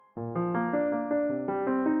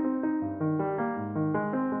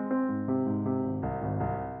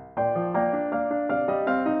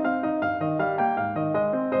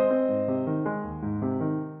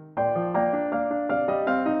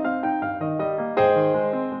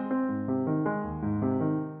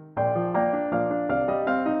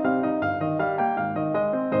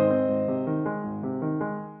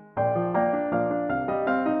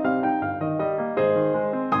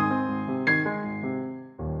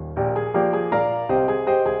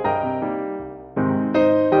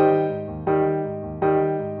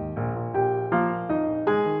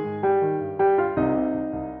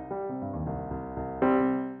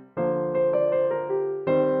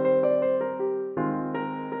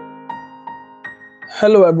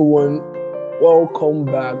Hello, everyone. Welcome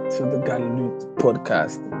back to the Galut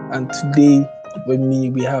podcast. And today, with me,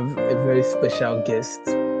 we have a very special guest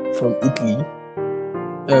from Italy,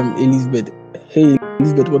 Elizabeth. Hey,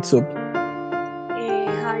 Elizabeth, what's up? Hey,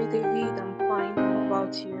 hi David, I'm fine. How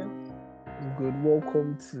about you? Good.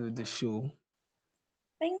 Welcome to the show.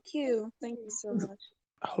 Thank you. Thank you so much.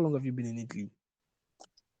 How long have you been in Italy?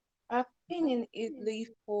 I've been in Italy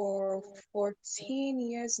for 14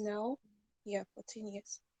 years now. Yeah, 14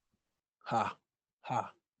 years. Ha,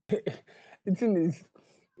 ha. The thing is,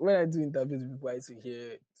 when I do interviews with people, I used to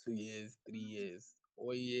hear 2 years, 3 years,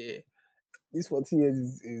 1 year. This 40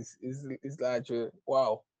 years is large.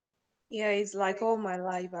 Wow. Yeah, it's like all my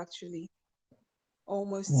life actually.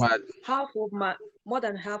 Almost Mad. half of my, more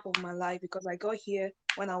than half of my life because I got here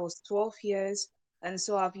when I was 12 years. And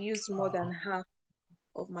so I've used more than half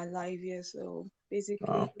of my life here. So Wow.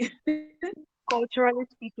 basically, culturally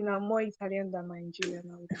speaking, I'm more Italian than Nigerian,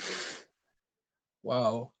 I would say.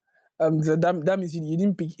 Wow. So that means you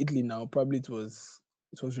didn't pick Italy now. Probably it was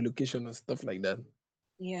relocation or stuff like that.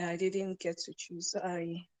 Yeah, I didn't get to choose.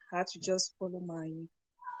 I had to just follow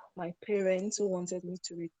my parents who wanted me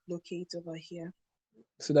to relocate over here.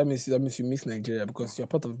 So that means you miss Nigeria because you're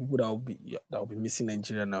part of the people that will be missing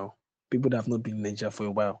Nigeria now. People that have not been in Nigeria for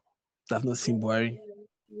a while, that have not seen Buhari.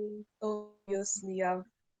 Obviously, I'm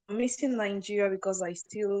missing Nigeria because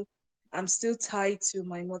I'm still tied to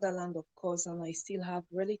my motherland, of course, and I still have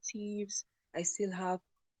relatives. I still have,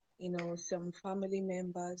 some family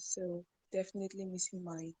members. So definitely missing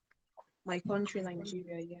my country,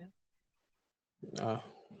 Nigeria. Yeah. Ah,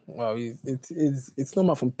 wow, it's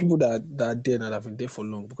normal from people that are there and that have been there for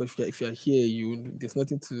long. Because if you're here, there's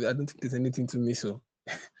nothing to. I don't think there's anything to miss.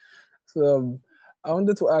 So I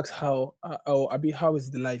wanted to ask how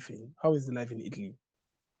is the life in Italy?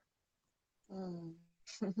 Mm.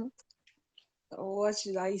 What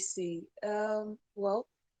should I say? Well,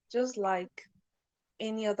 just like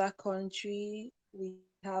any other country, we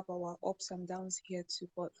have our ups and downs here too.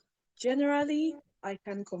 But generally, I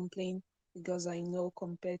can't complain because I know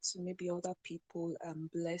compared to maybe other people, I'm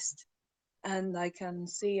blessed. And I can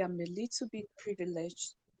say I'm a little bit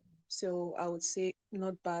privileged. So I would say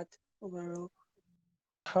not bad overall.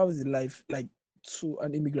 How is the life like to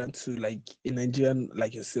an immigrant to like a Nigerian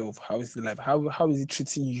like yourself? How is the life? How is it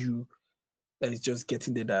treating you that is just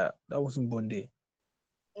getting there that wasn't born there?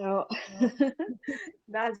 Well,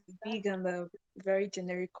 that's big and a very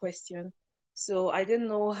generic question. So I don't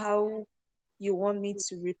know how you want me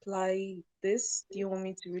to reply this. Do you want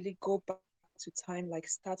me to really go back to time, like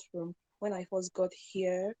start from when I first got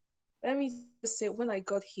here? Let me just say, when I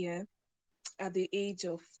got here at the age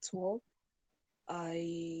of 12,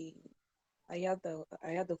 I I had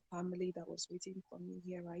a family that was waiting for me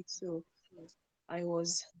here, right? So I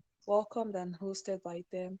was welcomed and hosted by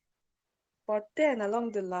them. But then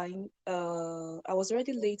along the line, I was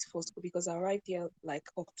already late for school because I arrived here like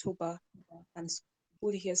October and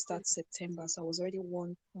school here starts September. So I was already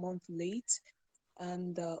 1 month late.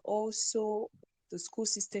 And also, the school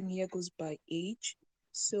system here goes by age.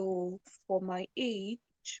 So for my age,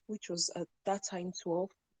 which was at that time 12,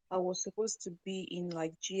 I was supposed to be in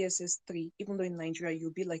like GSS 3, even though in Nigeria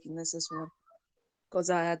you'll be like in SS1 because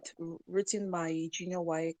I had written my junior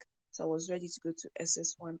WAEC, so I was ready to go to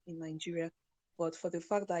SS1 in Nigeria. But for the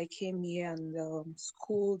fact that I came here and the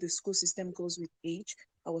school system goes with age,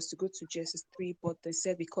 I was to go to JSS3, but they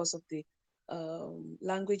said because of the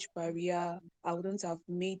language barrier, I wouldn't have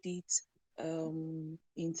made it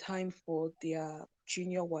in time for their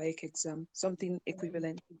junior WAEC exam, something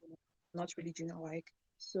equivalent, not really junior WAEC.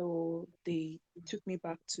 So they took me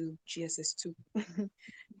back to GSS2.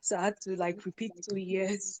 So I had to like repeat 2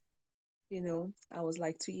 years. I was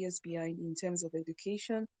like 2 years behind in terms of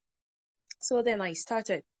education. So then I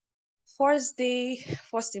started. First day,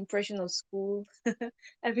 first impression of school,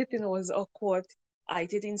 everything was awkward. I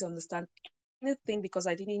didn't understand anything because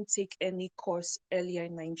I didn't take any course earlier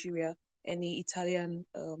in Nigeria, any Italian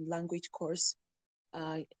language course.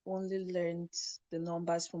 I only learned the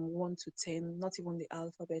numbers from 1 to 10, not even the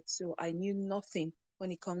alphabet. So I knew nothing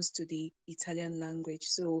when it comes to the Italian language.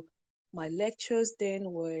 So my lectures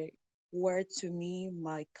then were word to me.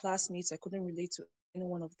 My classmates, I couldn't relate to any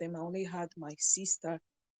one of them. I only had my sister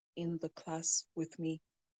in the class with me.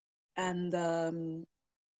 And then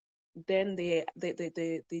the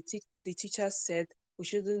teacher said we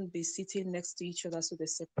shouldn't be sitting next to each other. So they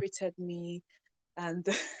separated me and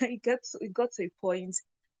it got to a point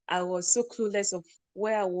I was so clueless of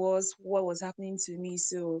where I was, what was happening to me.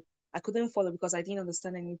 So I couldn't follow because I didn't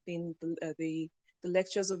understand anything. The the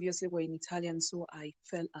lectures obviously were in Italian, so I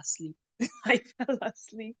fell asleep. I fell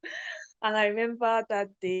asleep. And I remember that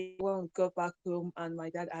day when we got back home and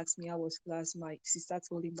my dad asked me how was class, my sister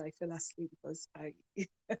told him that I fell asleep because I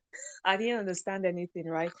I didn't understand anything,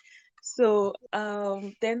 right? So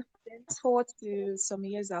then fast forward to some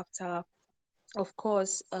years after, of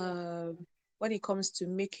course, when it comes to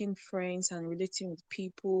making friends and relating with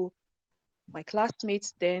people, my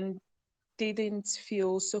classmates then didn't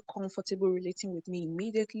feel so comfortable relating with me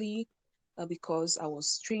immediately because I was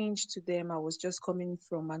strange to them. I was just coming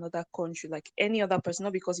from another country, like any other person,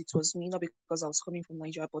 not because it was me, not because I was coming from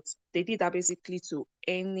Nigeria, but they did that basically to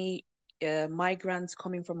any migrant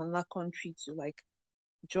coming from another country to like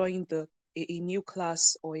join a new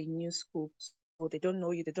class or a new school. So they don't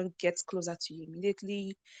know you, they don't get closer to you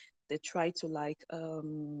immediately. They try to like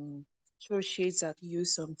throw shades at you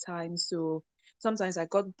sometimes. So sometimes I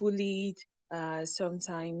got bullied,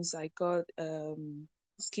 sometimes I got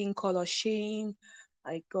skin color shame.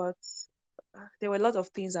 I got there were a lot of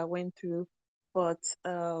things I went through, but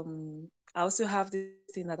I also have this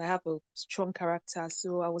thing that I have a strong character,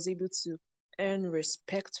 so I was able to earn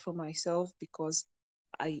respect for myself because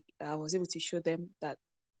I was able to show them that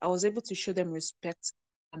I was able to show them respect,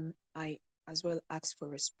 and I as well asked for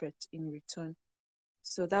respect in return.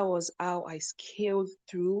 So that was how I scaled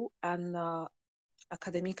through, and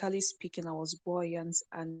academically speaking, I was buoyant.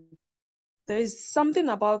 And there is something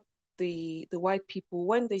about the white people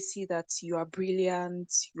when they see that you are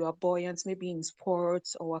brilliant, you are buoyant, maybe in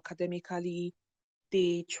sports or academically,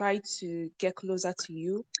 they try to get closer to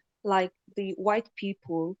you. Like the white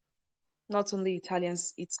people, not only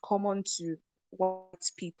Italians, it's common to white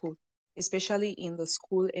people, especially in the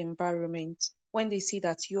school environment. When they see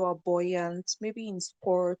that you are buoyant, maybe in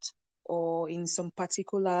sport or in some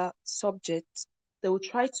particular subject, they will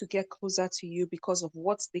try to get closer to you because of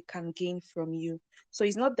what they can gain from you. So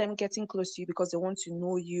it's not them getting close to you because they want to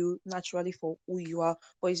know you naturally for who you are,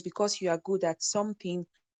 but it's because you are good at something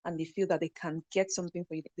and they feel that they can get something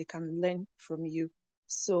for you, they can learn from you.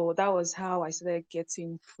 So that was how I started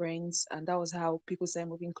getting friends, and that was how people started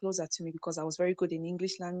moving closer to me because I was very good in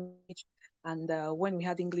English language. And when we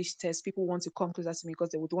had English tests, people want to come closer to me because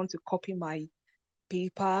they would want to copy my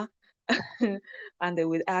paper, and they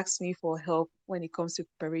would ask me for help when it comes to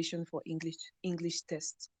preparation for English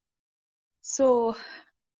tests. So,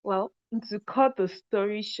 well, to cut the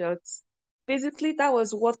story short, basically that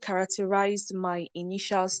was what characterized my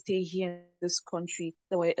initial stay here in this country.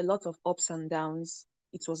 There were a lot of ups and downs.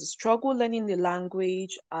 It was a struggle learning the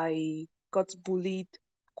language. I got bullied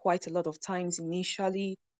quite a lot of times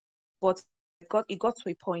initially, but it got to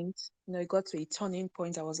a point, it got to a turning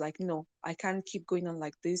point. I was like, no, I can't keep going on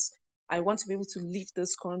like this. I want to be able to leave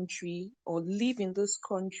this country or live in this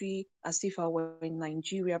country as if I were in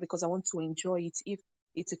Nigeria because I want to enjoy it. If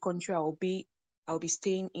it's a country I'll be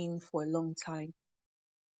staying in for a long time.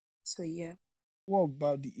 So yeah, What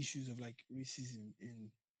about the issues of like racism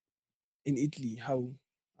in Italy? How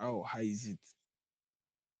high is it?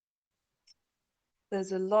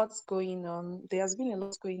 there's a lot going on. There has been a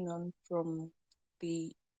lot going on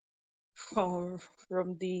the from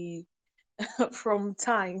from the from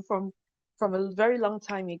time from a very long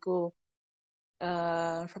time ago,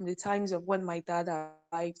 from the times of when my dad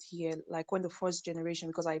arrived here, like when the first generation,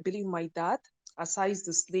 because I believe my dad, aside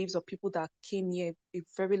the slaves or people that came here a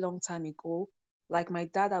very long time ago, like my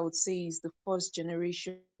dad, I would say is the first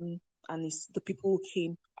generation, and it's the people who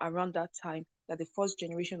came around that time, that the first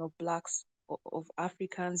generation of blacks of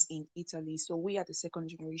Africans in Italy. So we are the second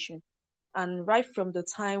generation. And right from the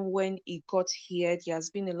time when he got here, there has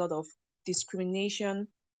been a lot of discrimination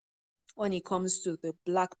when it comes to the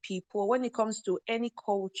black people, when it comes to any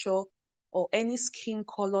culture or any skin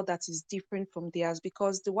color that is different from theirs,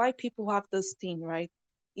 because the white people have this thing, right?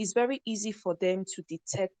 It's very easy for them to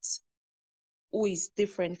detect who is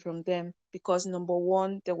different from them because number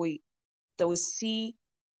one, they will see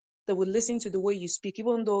they will listen to the way you speak,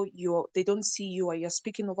 even though they don't see you or you're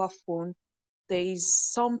speaking over phone. There is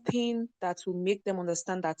something that will make them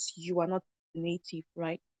understand that you are not native,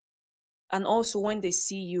 right? And also when they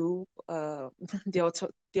see you, they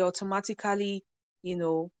automatically, you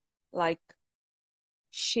know, like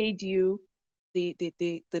shade you. They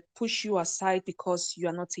push you aside because you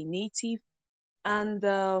are not a native. And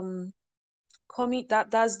coming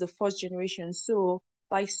that's the first generation. So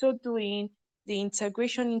by so doing, the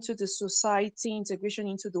integration into the society, integration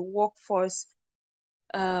into the workforce,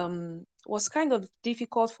 was kind of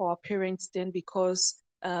difficult for our parents then because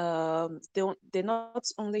they not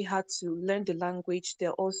only had to learn the language, they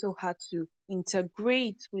also had to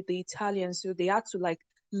integrate with the Italians. So they had to like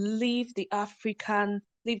leave the African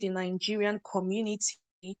leave the Nigerian community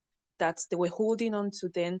that they were holding on to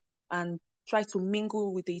then and try to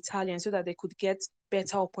mingle with the Italians so that they could get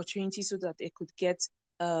better opportunities, so that they could get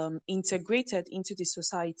integrated into the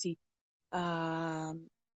society. Um,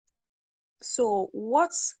 so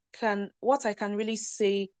what I can really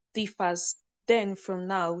say differs then from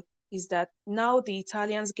now is that now the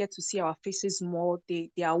Italians get to see our faces more. They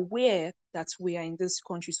are aware that we are in this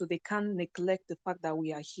country, so they can't neglect the fact that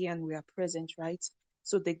we are here and we are present, right?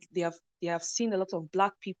 So they have seen a lot of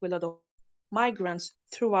black people, a lot of migrants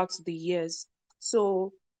throughout the years.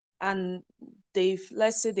 So and they've,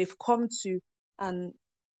 let's say, they've come to, and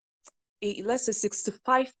let's say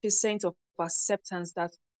 65% of acceptance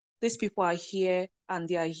that these people are here and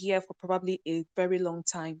they are here for probably a very long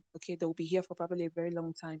time. Okay, they'll be here for probably a very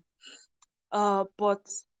long time. But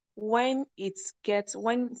when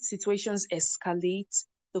situations escalate,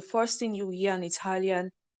 the first thing you hear an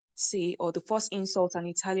Italian say, or the first insult an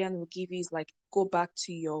Italian will give you is like, go back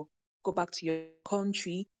to your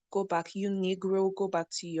country, go back, you Negro, go back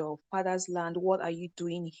to your father's land. What are you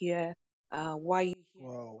doing here? Why are you here in the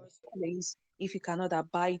Wow. first place? If you cannot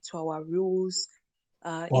abide to our rules,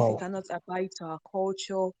 if you Wow. cannot abide to our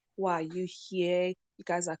culture, why are you here? You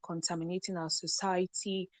guys are contaminating our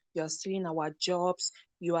society. You are stealing our jobs.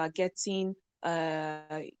 You are getting,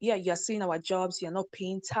 yeah, you are stealing our jobs. You are not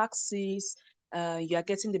paying taxes. You are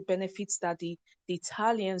getting the benefits that the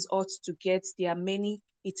Italians ought to get. There are many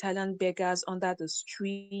Italian beggars under the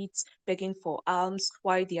streets begging for alms,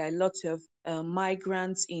 while there are a lot of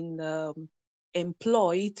migrants in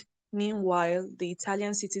employed. Meanwhile, the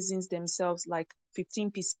Italian citizens themselves, like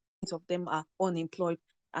 15% of them are unemployed.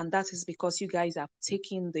 And that is because you guys have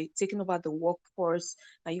taken over the workforce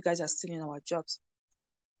and you guys are stealing our jobs.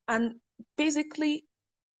 And basically,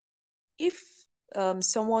 if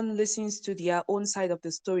someone listens to their own side of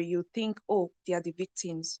the story, you think, oh, they are the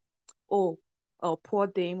victims. Oh, poor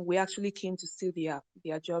them. We actually came to steal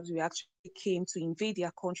their jobs. We actually came to invade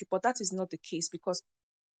their country. But that is not the case, because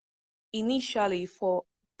initially, for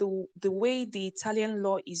the way the Italian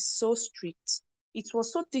law is so strict, it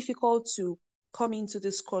was so difficult to come into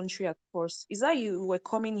this country at first. Is that you were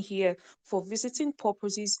coming here for visiting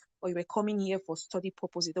purposes, or you were coming here for study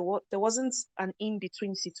purposes? There wasn't an in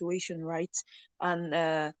between situation, right? And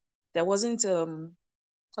there wasn't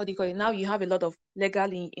what do you call it? Now you have a lot of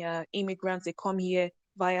legal immigrants. They come here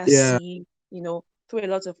via Yeah. sea, through a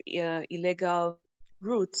lot of illegal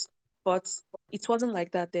routes. But it wasn't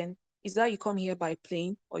like that then. Is that you come here by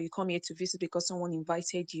plane, or you come here to visit because someone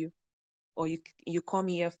invited you, or you come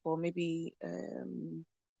here for maybe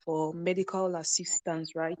for medical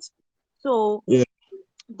assistance, right? So, Yeah.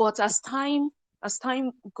 but as time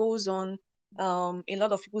goes on, a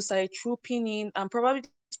lot of people started trooping in, and probably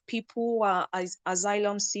these people who are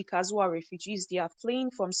asylum seekers, who are refugees, they are fleeing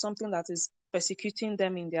from something that is persecuting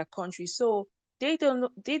them in their country. So they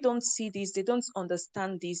don't see this, they don't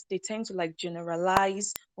understand this. They tend to like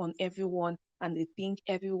generalize on everyone, and they think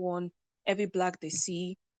every black they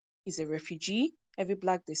see is a refugee. Every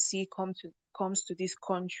black they see comes to this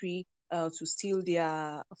country to steal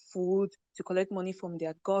their food, to collect money from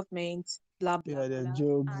their government, blah, blah, Yeah, their blah.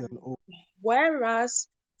 jokes And and all. whereas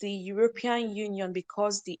the European Union,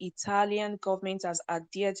 because the Italian government has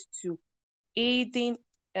adhered to aiding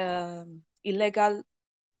illegal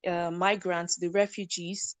migrants, the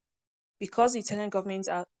refugees, because the Italian government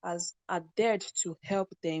has adhered to help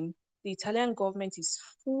them, the Italian government is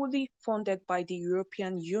fully funded by the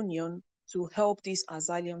European Union to help these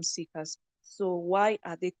asylum seekers. So why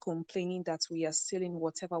are they complaining that we are stealing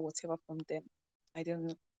whatever from them? I don't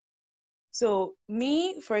know. So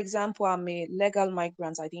me, for example, I'm a legal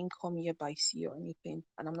migrant. I didn't come here by sea or anything,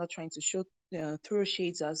 and I'm not trying to throw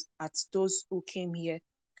shades at those who came here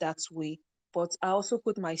that way. But I also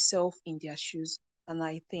put myself in their shoes, and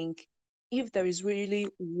I think if there is really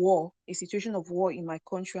war, a situation of war in my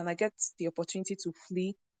country, and I get the opportunity to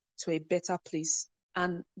flee to a better place,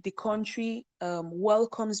 and the country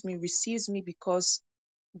welcomes me, receives me because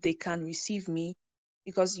they can receive me,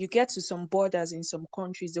 because you get to some borders in some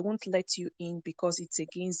countries, they won't let you in because it's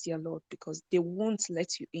against their law, because they won't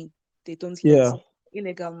let you in. They don't let Yeah.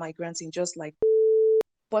 illegal migrants in, just like.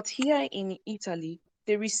 But here in Italy,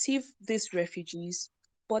 they receive these refugees,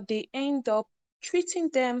 but they end up treating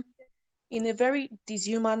them in a very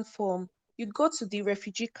dishuman form. You go to the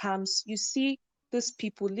refugee camps, you see these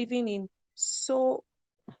people living so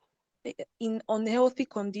in unhealthy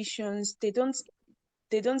conditions. They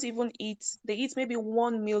don't even eat. They eat maybe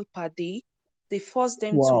one meal per day. They force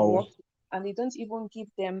them to Wow. work, and they don't even give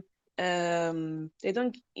them they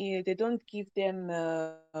don't give them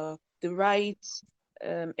the right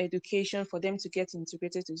education for them to get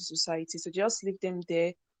integrated to society. So just leave them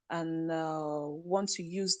there and want to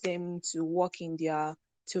use them to work in their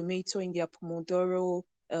tomato, in their pomodoro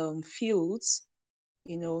fields,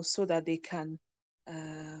 so that they can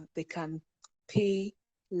pay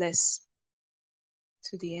less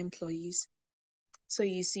to the employees. So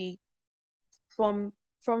you see, from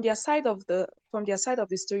from their side of the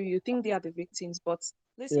story, you think they are the victims, but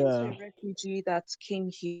listen to Yeah. a refugee that came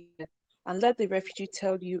here and let the refugee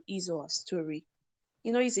tell you his or her story.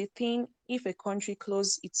 It's a thing. If a country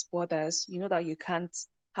closes its borders, you know that you can't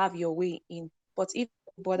have your way in. But if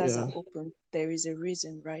the borders Yeah. are open, there is a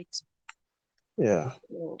reason, right? Yeah.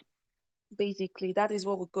 So basically, that is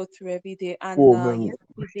what we go through every day. And Oh,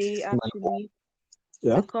 yesterday, man. actually,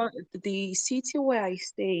 Yeah. the city where I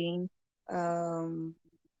stay in, um,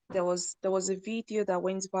 there was a video that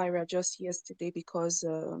went viral just yesterday because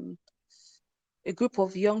a group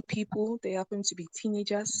of young people, they happen to be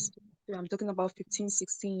teenagers. So I'm talking about 15,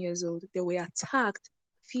 16 years old. They were attacked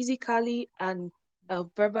physically and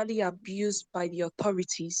verbally abused by the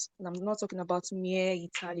authorities. And I'm not talking about mere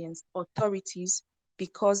Italians, authorities,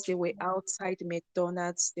 because they were outside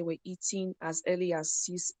McDonald's. They were eating as early as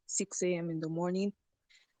 6 a.m. in the morning,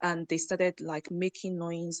 and they started like making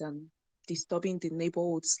noise and disturbing the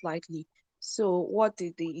neighborhood slightly. So what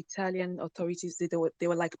did the Italian authorities do? They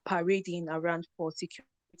were like parading around for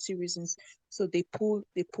security reasons. So they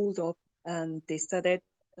pulled up and they started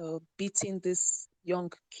beating these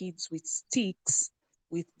young kids with sticks,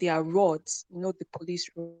 with their rods. The police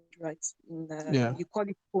rod, right? Yeah. You call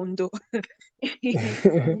it pondo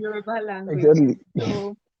in Yoruba language. Exactly.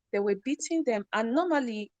 So they were beating them, and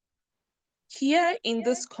normally here in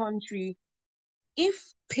this country,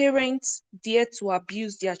 if parents dare to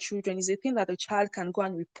abuse their children, is a thing that the child can go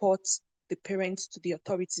and report the parents to the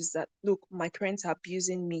authorities that, look, my parents are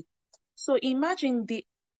abusing me. So imagine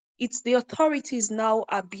it's the authorities now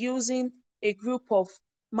abusing a group of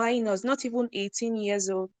minors, not even 18 years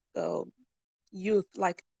old youth,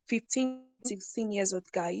 like 15, 16 years old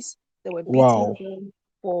guys. They were beating Wow. them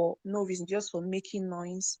for no reason, just for making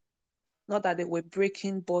noise. Not that they were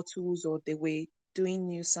breaking bottles or they were doing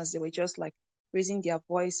nuisance. They were just like raising their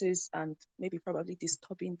voices and maybe probably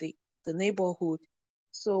disturbing the neighborhood.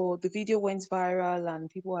 So the video went viral and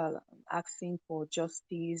people are asking for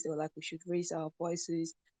justice. They were like, we should raise our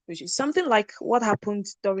voices, which is something like what happened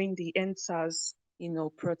during the NSAS,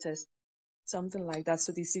 protest, something like that.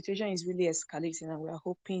 So the situation is really escalating and we are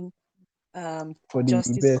hoping For the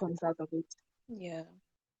justice best. comes out of it. Yeah,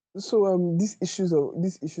 So these issues of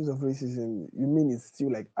racism, you mean it's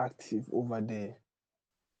still like active over there?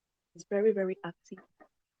 it's very, very active.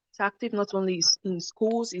 It's active not only in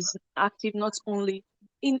schools, it's active not only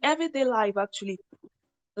in everyday life actually.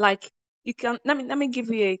 Like you can let me give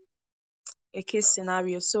you a case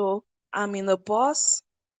scenario. So I'm in a bus,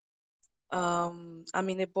 I'm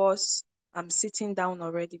in a bus, I'm sitting down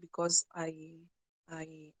already because I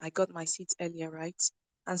got my seat earlier, right?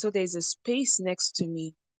 And so there's a space next to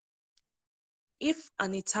me. If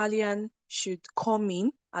an Italian should come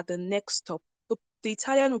in at the next stop, the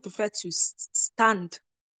Italian would prefer to stand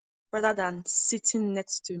rather than sitting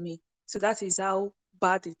next to me. So that is how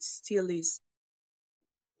bad it still is.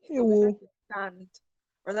 Hey, They prefer well, to stand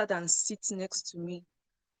rather than sit next to me.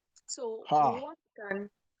 So ha. what can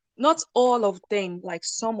not all of them, like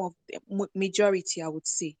some of them, majority, I would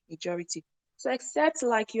say, majority. So except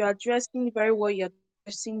like you are dressing very well, you're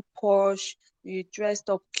dressing posh, you dressed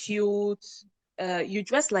up cute, you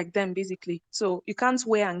dress like them basically. So you can't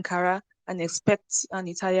wear Ankara and expect an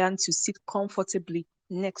Italian to sit comfortably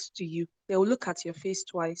next to you. They will look at your face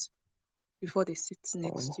twice before they sit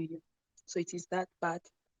next Oh, to you. So it is that bad.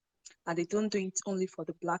 And they don't do it only for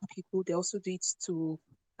the black people, they also do it to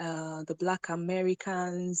the black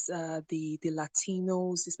Americans, the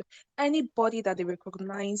Latinos, anybody that they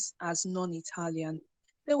recognize as non-Italian.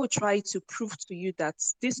 They will try to prove to you that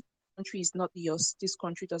this country is not yours, this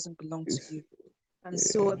country doesn't belong to it's, you. And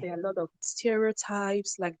so yeah. there are a lot of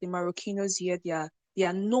stereotypes, like the Moroccano's here, they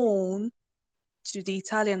are known to the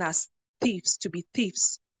Italian as thieves, to be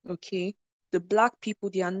thieves. Okay. The black people,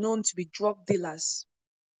 they are known to be drug dealers,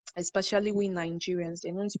 especially we Nigerians.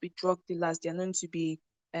 They're known to be drug dealers, they're known to be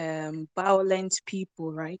violent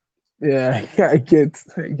people, right? Yeah, Um, I get.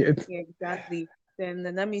 yeah, exactly. Then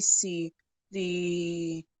let me see.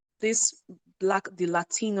 The this the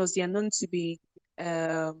Latinos, they are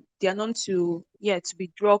known to, yeah, to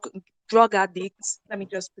be drug addicts. Let me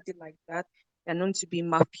just put it like that. They're known to be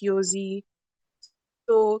mafiosi.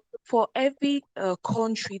 So for every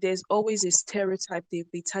country, there's always a stereotype the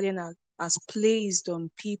Italian has placed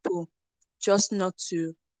on people, just not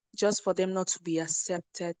to. just for them not to be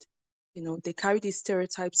accepted. They carry these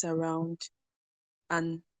stereotypes around,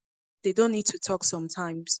 and they don't need to talk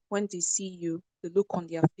sometimes. When they see you, the look on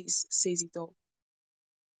their face says it all.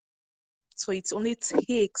 So it only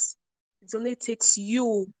takes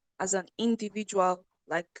you as an individual,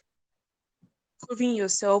 like proving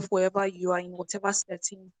yourself wherever you are, in whatever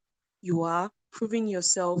setting you are, proving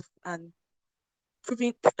yourself and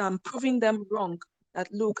proving them wrong,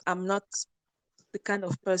 that look, I'm not the kind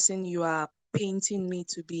of person you are painting me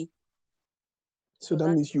to be. So So that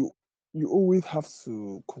that's means you always have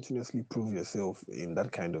to continuously prove yourself in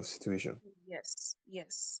that kind of situation. yes,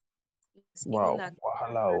 yes, yes. Even Wow, at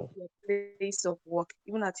wahala. your place of work,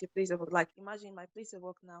 even at your place of work, like imagine my place of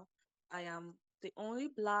work now. I am the only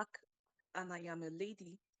black, and I am a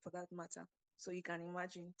lady for that matter. So you can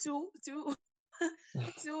imagine two two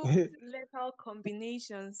lethal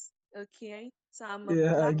combinations. Okay, so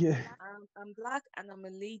Yeah, I get. I'm black and I'm a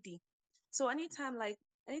lady. So anytime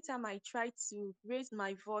I try to raise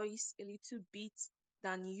my voice a little bit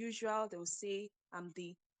than usual, they'll say I'm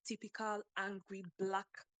the typical angry black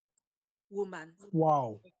woman.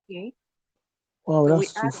 Wow, Okay, wow, they will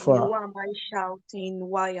that's too ask me, far. why am I shouting?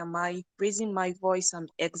 Why am I raising my voice? I'm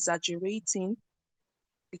exaggerating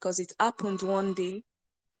because it happened one day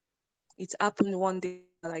that I got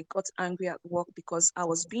angry at work because I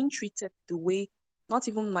was being treated the way not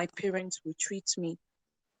even my parents would treat me.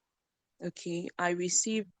 Okay, a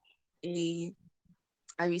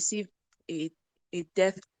I received a a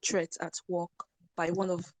death threat at work by one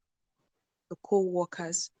of the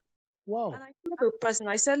co-workers. Wow. And I told the person,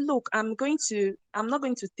 I said, look, I'm not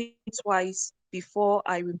going to think twice before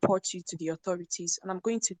I report you to the authorities. And I'm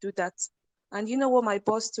going to do that. And you know what my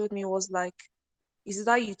boss told me was like, is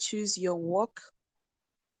that you choose your work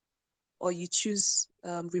or you choose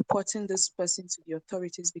reporting this person to the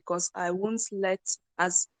authorities, because I won't let,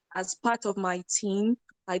 as part of my team,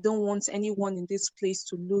 I don't want anyone in this place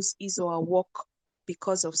to lose his or her work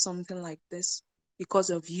because of something like this, because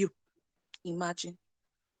of you. Imagine,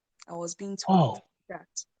 I was being told Wow. that.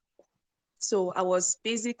 So I was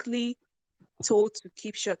basically told to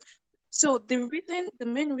keep short. So the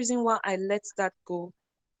main reason why I let that go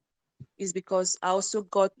is because I also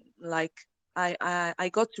got, like, I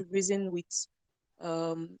got to reason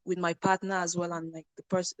with my partner as well, and like the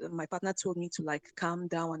person, my partner told me to like calm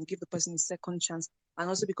down and give the person a second chance. And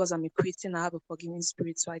also because I'm a Christian, I have a forgiving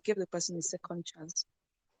spirit, so I gave the person a second chance.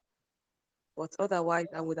 But otherwise,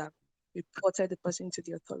 I would have reported the person to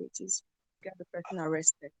the authorities, get the person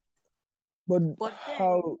arrested. But But then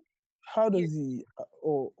how you does he?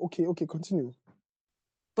 Oh, okay, okay, continue.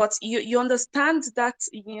 but you understand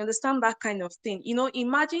that kind of thing.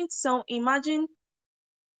 Imagine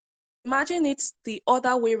it's the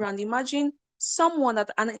other way around. Imagine someone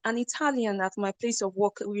an Italian at my place of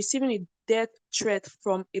work receiving a death threat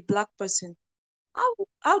from a black person.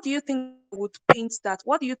 How do you think they would paint that?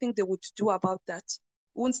 What do you think they would do about that?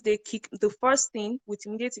 Won't they kick the first thing with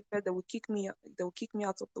immediate effect? They will kick me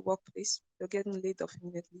out of the workplace. They'll get me laid off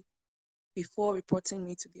immediately before reporting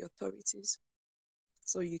me to the authorities.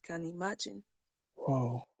 So you can imagine.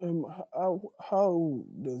 Wow. How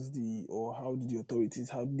does the or how do the authorities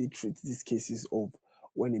how do they treat these cases of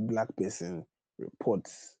when a black person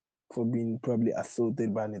reports for being probably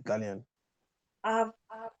assaulted by an Italian? I've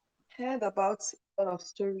heard about a lot of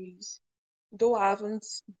stories. Though I haven't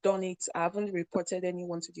done it, I haven't reported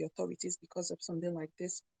anyone to the authorities because of something like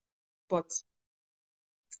this. But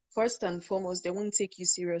first and foremost, they won't take you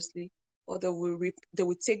seriously, or they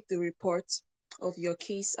will take the report of your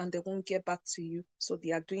case and they won't get back to you. So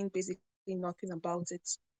they are doing basically nothing about it.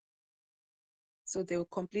 So they will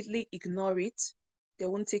completely ignore it. They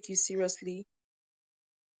won't take you seriously.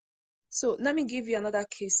 So let me give you another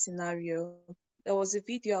case scenario. There was a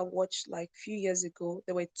video I watched like a few years ago.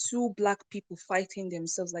 There were two black people fighting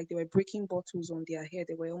themselves, like they were breaking bottles on their head.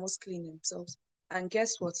 They were almost killing themselves. And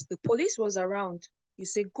guess what? The police was around. You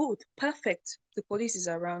say, good, perfect. The police is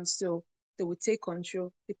around, so they would take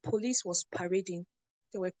control. The police was parading.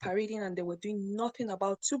 They were parading and they were doing nothing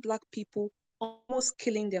about two black people almost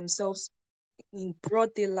killing themselves in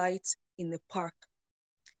broad daylight in the park.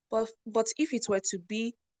 But if it were to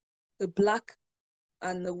be a black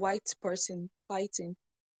and a white person fighting,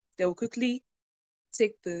 they will quickly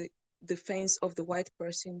take the defense of the white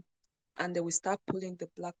person and they will start pulling the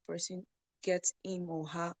black person, get him or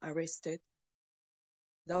her arrested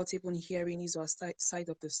without even hearing his or her side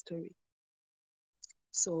of the story.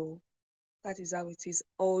 So that is how it is.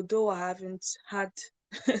 Although I haven't had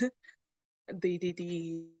the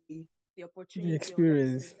The opportunity, or let's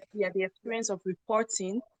say, experience. yeah, the experience of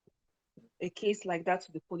reporting, a case like that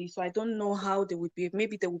to the police. So I don't know how they would be.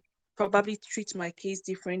 Maybe they would probably treat my case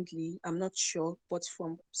differently. I'm not sure. But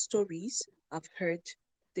from stories I've heard,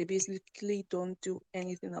 they basically don't do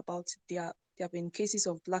anything about it. There have been cases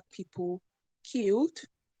of black people killed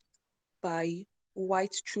by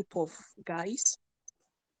white troop of guys,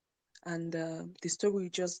 and the story will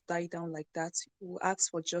just die down like that. We'll ask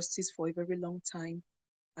for justice for a very long time,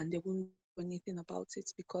 and they won't do anything about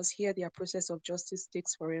it because here their process of justice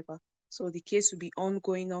takes forever. So the case will be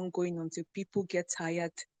ongoing, ongoing until people get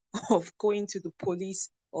tired of going to the police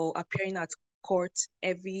or appearing at court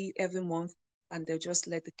every month, and they'll just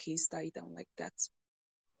let the case die down like that.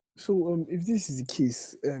 So, if this is the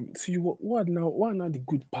case, so what are now the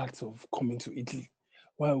good parts of coming to Italy?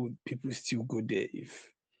 Why would people still go there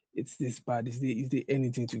if it's this bad? Is there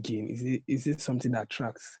anything to gain? Is it something that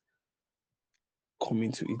attracts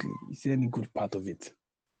coming to Italy? Is there any good part of it?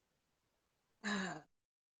 Ah,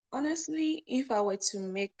 honestly, if I were to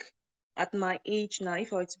make at my age now,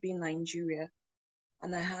 if I were to be in Nigeria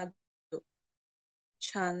and I had the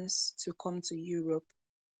chance to come to Europe,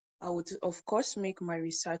 I would of course make my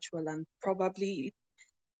research well, and probably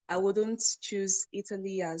I wouldn't choose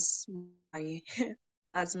Italy as my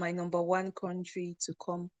as my number one country to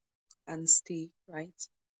come and stay, right?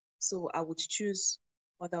 So I would choose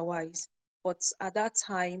otherwise. But at that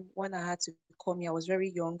time, when I had to come here, I was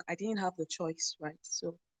very young. I didn't have the choice, right?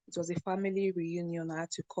 So it was a family reunion. I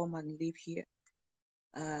had to come and live here.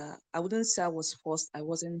 I wouldn't say I was forced. I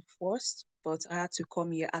wasn't forced, but I had to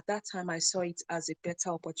come here. At that time, I saw it as a better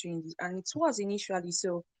opportunity, and it was initially.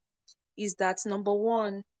 So is that number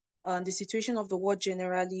one, the situation of the world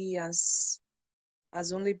generally has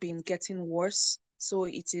only been getting worse. So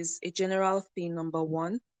it is a general thing, number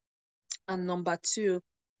one. And number two,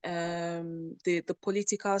 the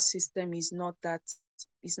political system is not that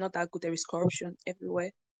good. There is corruption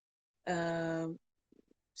everywhere. Um,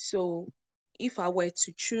 so if I were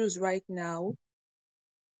to choose right now,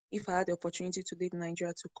 if I had the opportunity to leave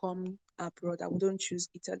Nigeria to come abroad, I wouldn't choose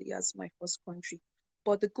Italy as my first country.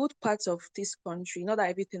 But the good parts of this country, not that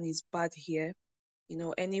everything is bad here,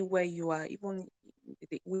 anywhere you are, even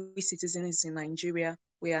we citizens in Nigeria,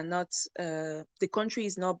 we are not, the country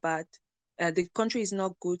is not bad. The country is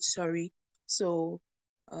not good, sorry. So,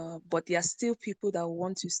 but there are still people that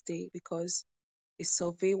want to stay because a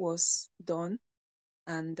survey was done,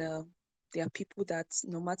 and there are people that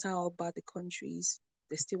no matter how bad the country is,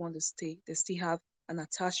 they still want to stay. They still have an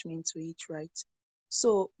attachment to it, right?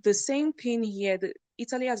 So the same thing here,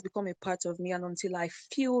 Italy has become a part of me, and until I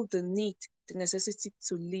feel the need, the necessity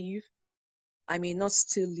to leave, I may not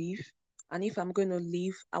still leave. And if I'm going to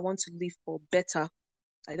leave, I want to leave for better.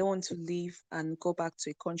 I don't want to leave and go back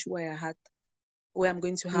to a country where I'm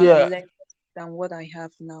going to have Yeah. less than what I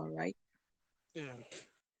have now, right? Yeah.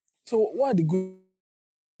 So, what are the good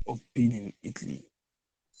of being in Italy?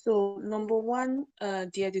 So number one,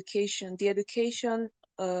 the education. The education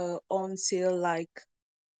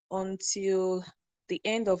until the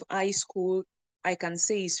end of high school, I can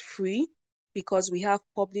say is free because we have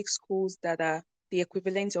public schools that are the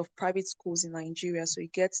equivalent of private schools in Nigeria. So you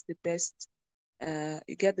get the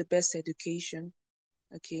best education,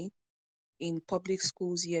 okay, in public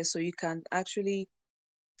schools here. So you can actually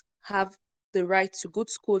have the right to good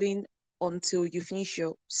schooling until you finish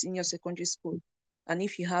your senior secondary school. And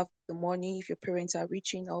if you have the money, if your parents are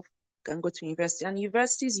rich enough, you can go to university. And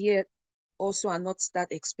universities here also are not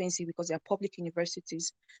that expensive because they are public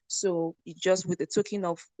universities. So you just with the token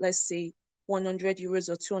of, let's say, 100 euros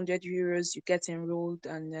or 200 euros, you get enrolled,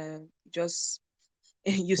 and just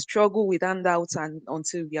you struggle with handouts and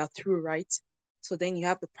until you are through, right? So then you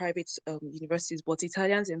have the private universities, but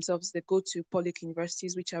Italians themselves, they go to public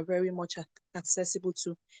universities, which are very much accessible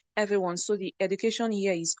to everyone. So the education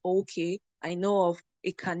here is okay. I know of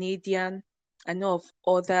a Canadian, I know of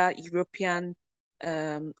other European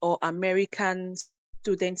or American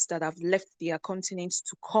students that have left their continents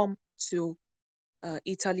to come to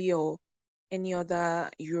Italy or any other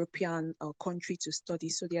European country to study.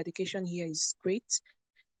 So the education here is great.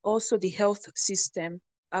 Also, the health system.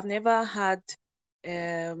 I've never had,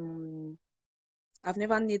 um, I've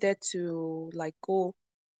never needed to like go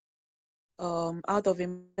out of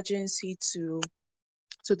emergency to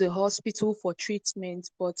the hospital for treatment,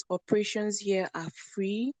 but operations here are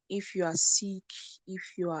free. If you are sick, if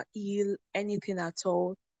you are ill, anything at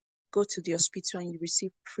all, go to the hospital and you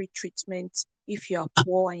receive free treatment. If you are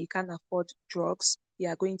poor and you can't afford drugs, they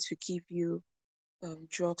are going to give you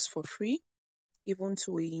drugs for free. Even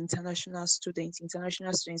to international students.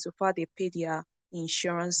 International students, so far they pay their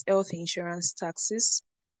insurance, health insurance taxes.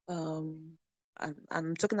 Um, and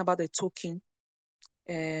I'm talking about the token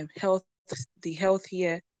health the health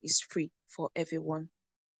here is free for everyone.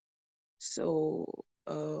 So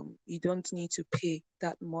you don't need to pay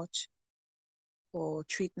that much for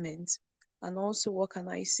treatment. And also, what can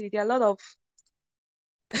I say? There are a lot of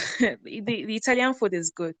the Italian food is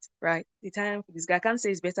good, right? The Italian food is good. I can't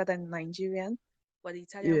say it's better than Nigerian, but the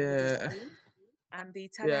Italian food is Yeah, good. And the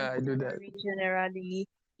Italian yeah, I know that. culinary generally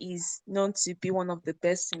is known to be one of the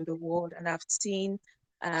best in the world. And I've seen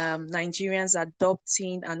Nigerians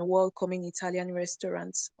adopting and welcoming Italian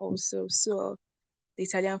restaurants also. So the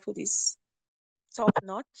Italian food is top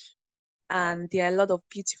notch. And there are a lot of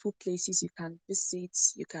beautiful places you can visit,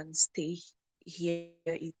 you can stay here.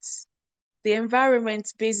 It's the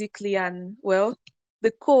environment basically, and well,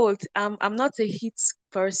 the cold. I'm not a heat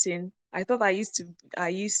person. I thought I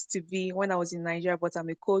used to be when I was in Nigeria, but I'm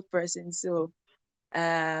a cold person. So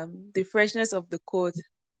the freshness of the cold.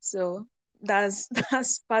 So that's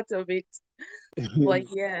that's part of it. But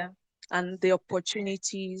yeah, and the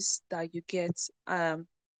opportunities that you get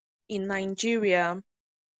in Nigeria,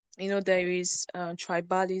 there is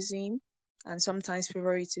tribalism and sometimes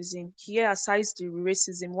favoritism. Here, aside the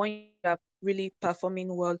racism, when you are really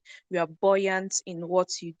performing well, you are buoyant in what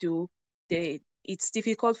you do. It's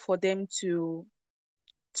difficult for them to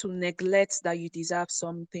neglect that you deserve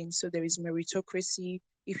something. So there is meritocracy.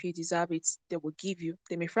 If you deserve it, they will give you.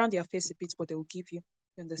 They may frown their face a bit, but they will give you.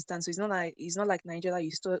 You understand? So it's not like Nigeria.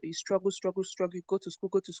 You struggle, struggle, struggle. You go to school,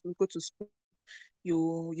 go to school, go to school.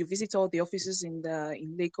 You visit all the offices in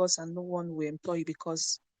Lagos, and no one will employ you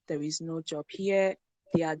because there is no job here.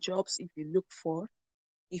 There are jobs if you look for,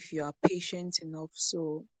 if you are patient enough.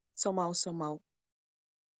 So somehow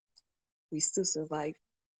we still survive.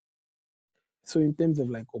 So in terms of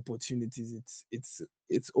like opportunities,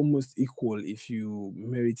 it's almost equal if you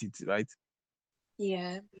merit it, right?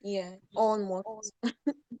 Yeah, yeah, almost,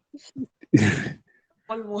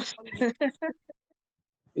 almost. Yeah.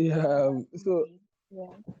 You have to So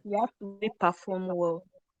yeah, you have to really perform well.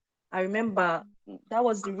 I remember that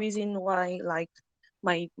was the reason why, like,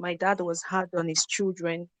 my dad was hard on his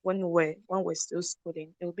children when we're still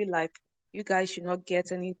schooling. It would be like, you guys should not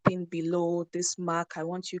get anything below this mark. I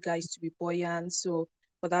want you guys to be buoyant. So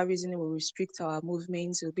for that reason, it will restrict our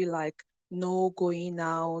movements. It'll be like no going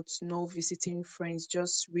out, no visiting friends.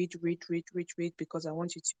 Just read, read, read, read, read because I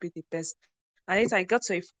want you to be the best. And later I got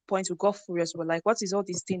to a point we got furious. We're like, what is all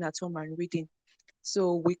this thing at home and reading?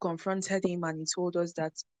 So we confronted him and he told us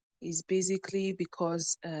that it's basically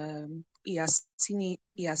because he has seen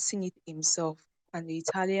it himself. And the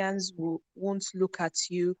Italians won't look at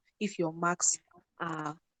you if your marks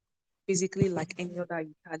are basically like any other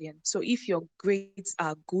Italian. So if your grades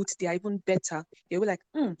are good, they are even better. They'll be like,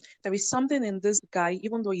 there is something in this guy,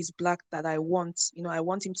 even though he's black, that I want. I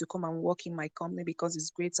want him to come and work in my company because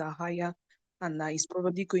his grades are higher and he's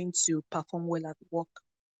probably going to perform well at work.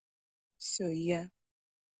 So yeah.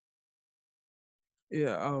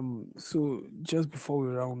 yeah, so just before we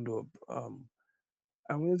round up,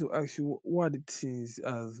 I wanted to ask you what are the things,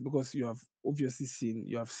 as because you have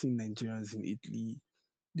seen Nigerians in Italy,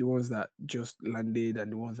 the ones that just landed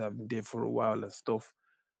and the ones that have been there for a while and stuff.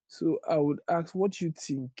 So I would ask, what do you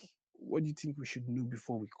think we should know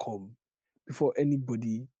before we come, before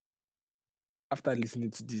anybody after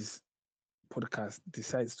listening to this podcast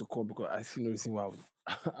decides to come, because I see no reason why I would,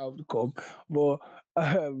 I would come. But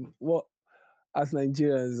what, as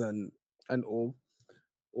Nigerians and all,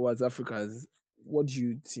 or as Africans, what do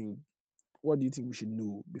you think? What do you think we should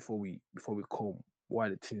know before we come? What are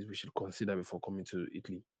the things we should consider before coming to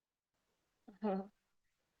Italy?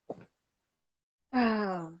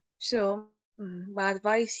 So my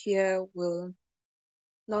advice here will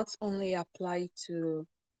not only apply to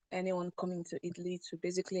anyone coming to Italy to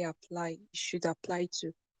basically apply, it should apply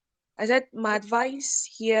to. I said my advice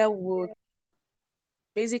here would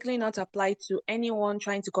basically not apply to anyone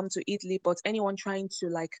trying to come to Italy, but anyone trying to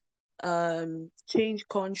like change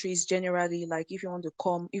countries generally. Like if you want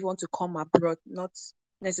to come abroad, not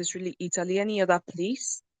necessarily Italy, any other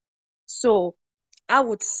place. So I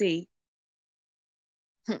would say,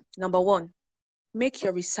 number one, make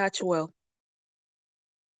your research well.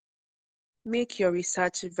 Make your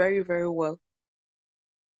research very, very well.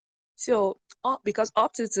 So, because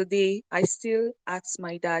up to today, I still ask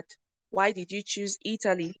my dad, why did you choose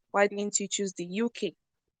Italy? Why didn't you choose the UK?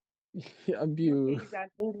 I'm UK you. is an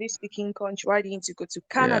English speaking country. Why didn't you go to Yeah.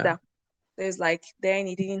 Canada? There's like, then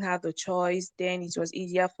he didn't have the choice. Then it was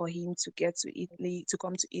easier for him to get to Italy, to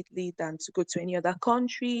come to Italy than to go to any other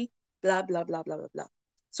country, blah, blah, blah, blah, blah, blah.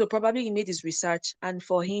 So probably he made his research, and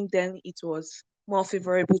for him, then it was more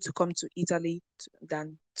favorable to come to Italy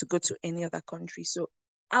than to go to any other country. So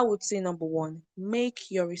I would say number one, make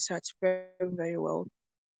your research very, very well.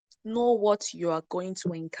 Know what you are going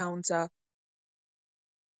to encounter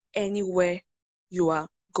anywhere you are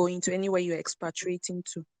going to, anywhere you're expatriating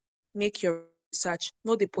to. Make your research,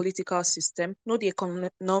 know the political system, know the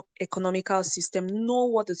no, economical system, know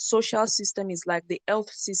what the social system is like, the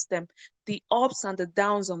health system, the ups and the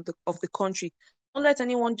downs of the country. Don't let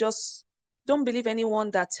anyone just don't believe anyone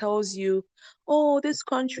that tells you, oh, this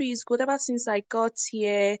country is good. Ever since I got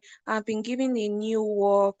here, I've been given a new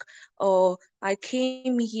work, or I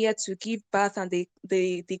came here to give birth and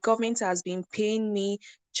the government has been paying me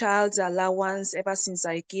child's allowance ever since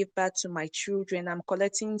I gave birth to my children. I'm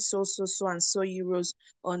collecting so and so euros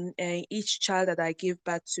on each child that I give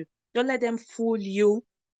birth to. Don't let them fool you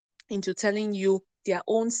into telling you their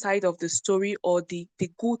own side of the story or the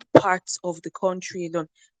good parts of the country alone.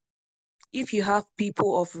 If you have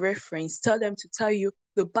people of reference, tell them to tell you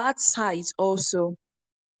the bad sides also,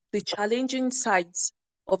 the challenging sides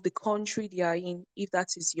of the country they are in, if that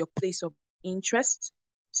is your place of interest.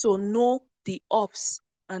 So know the ups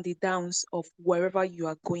and the downs of wherever you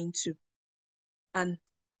are going to, and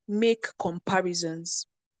make comparisons.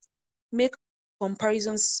 Make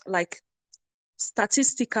comparisons like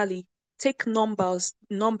statistically, take numbers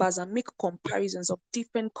and make comparisons of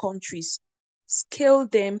different countries. Scale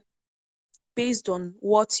them based on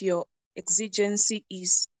what your exigency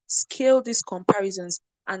is. Scale these comparisons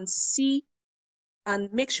and see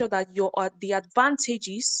and make sure that the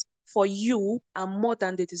advantages for you are more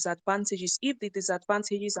than the disadvantages. If the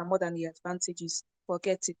disadvantages are more than the advantages,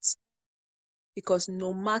 forget it. Because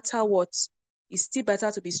no matter what, it's still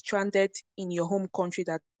better to be stranded in your home country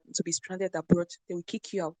than to be stranded abroad. They will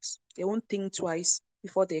kick you out. They won't think twice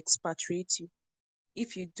before they expatriate you.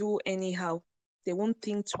 If you do anyhow, they won't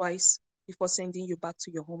think twice before sending you back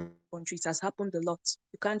to your home country. It has happened a lot.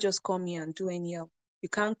 You can't just come here and do anyhow. You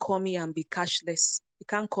can't come here and be cashless. You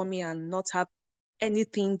can't come here and not have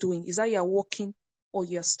anything doing. Is that you're working or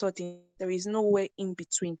you're studying? There is nowhere in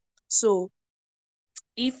between. So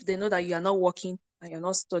if they know that you are not working and you're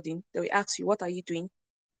not studying, they will ask you, what are you doing?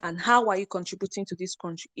 And how are you contributing to this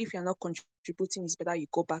country? If you're not contributing, it's better you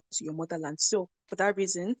go back to your motherland. So for that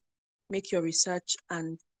reason, make your research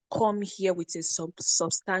and come here with a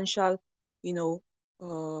substantial, you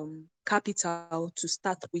know, capital to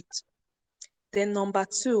start with. Then number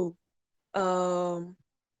two, um,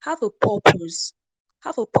 have a purpose.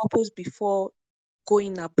 Have a purpose before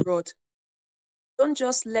going abroad. Don't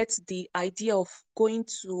just let the idea of going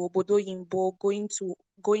to Obodo Yimbo,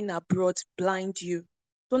 going abroad blind you.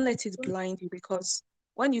 Don't let it blind you, because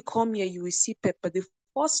when you come here, you will see pepper. The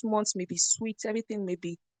first month may be sweet, everything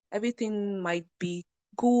might be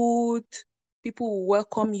good. People will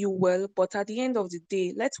welcome you well, but at the end of the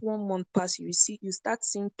day, let 1 month pass, you start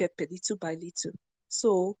seeing pepper little by little.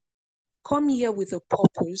 So come here with a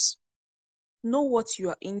purpose. Know what you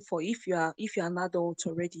are in for. If you're an adult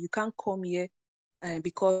already, you can't come here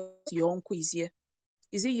because your uncle is here.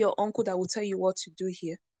 Is it your uncle that will tell you what to do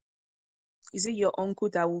here? Is it your uncle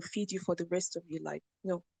that will feed you for the rest of your life?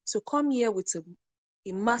 No. So come here with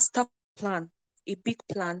a master plan, a big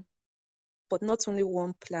plan, but not only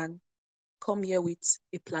one plan. Come here with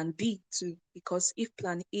a plan B too, because if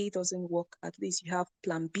plan A doesn't work, at least you have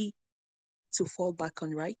plan B to fall back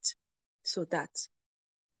on, right? So that.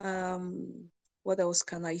 What else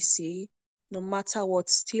can I say? No matter what,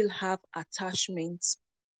 still have attachments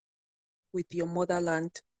with your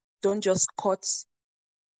motherland. Don't just cut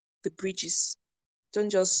the bridges. Don't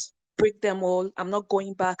just break them all. I'm not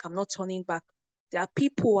going back. I'm not turning back. There are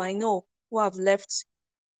people I know who have left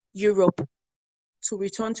Europe to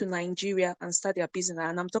return to Nigeria and start their business.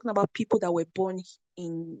 And I'm talking about people that were born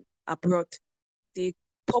in abroad. They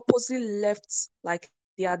purposely left, like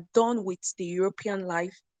they are done with the European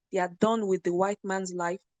life, they are done with the white man's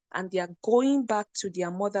life, and they are going back to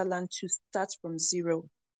their motherland to start from zero.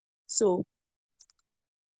 So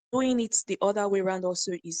doing it the other way around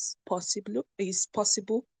also is possible,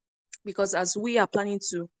 because as people are planning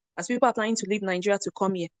to leave Nigeria to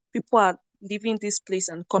come here, people are leaving this place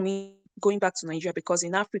and going back to Nigeria, because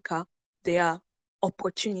in Africa there are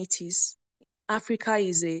opportunities. Africa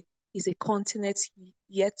is a continent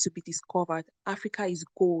yet to be discovered. Africa is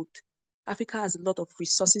gold. Africa has a lot of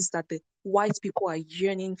resources that the white people are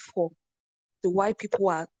yearning for. The white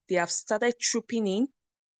people they have started trooping in,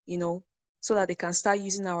 you know, so that they can start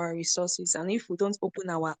using our resources. And if we don't open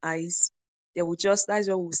our eyes, they will just that's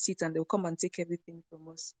where we'll sit and they'll come and take everything from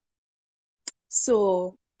us.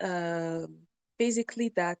 So basically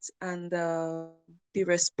that, and be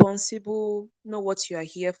responsible, know what you are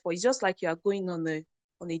here for. It's just like you are going on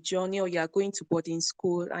a journey, or you are going to boarding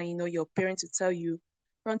school, and your parents will tell you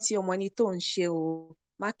rántí ọmọ ẹni tó ń ṣe o,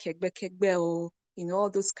 má kẹ́gbẹ́kẹ́gbẹ́ o, all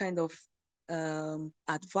those kind of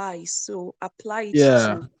advice. So apply it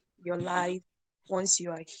Yeah. to your life once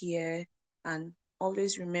you are here, and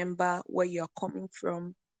always remember where you are coming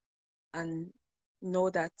from, and know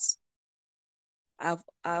that I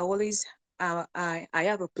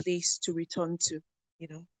have a place to return to.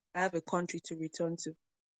 I have a country to return to.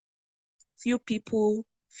 Few people,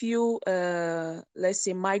 let's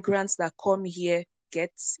say migrants that come here,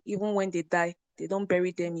 even when they die, they don't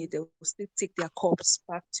bury them here. They will still take their corpse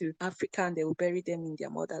back to Africa and they will bury them in their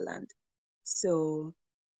motherland. So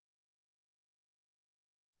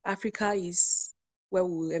Africa is where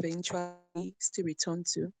we will eventually still return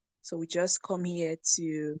to. So we just come here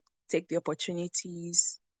to take the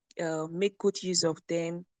opportunities, make good use of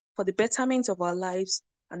them for the betterment of our lives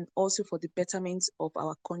and also for the betterment of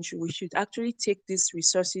our country. We should actually take these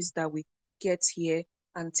resources that we get here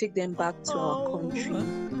and take them back to our country.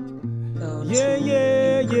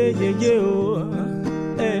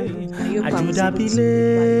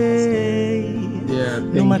 Yeah.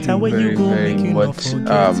 No matter where you go, very much.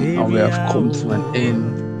 And we have come to an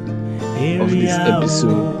end of this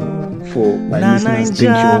episode. For my listeners, thank you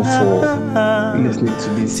all for listening to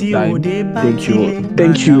this time.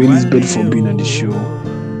 Thank you, Elizabeth, for being on the show.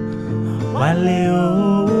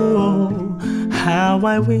 How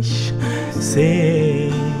I wish, say,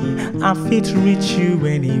 I fit reach you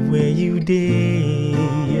anywhere you day.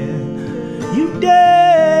 You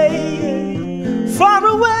day far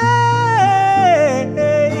away.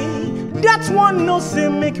 That one no say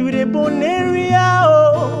make you the bone area.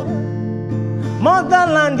 Oh.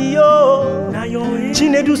 Motherland, yo.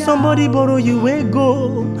 Chinedu, somebody borrow you a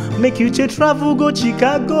go. Make you travel, go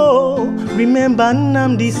Chicago. Remember,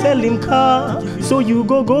 Nnamdi selling car. So you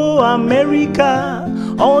go America.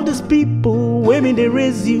 All these people, when they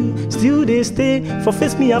raise you, still they stay. For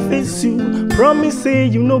face me, I face you. Promise say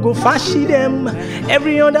you no go fashy them.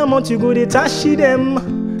 Every other month you go they tashy them.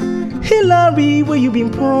 Hillary, where you been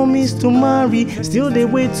promised to marry, still they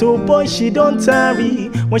wait, oh boy, she don't tarry.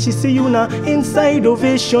 When she see you now inside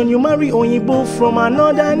ovation, you marry Onyibo from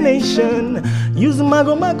another nation. Use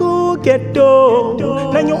mago ghetto.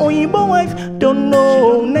 Now your Onyibo wife don't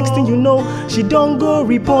know. Next thing you know, she don't go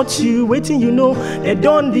report you. Waiting, you know, they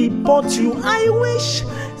don't deport you. I wish,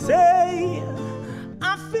 say,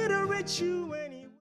 I feel to reach you.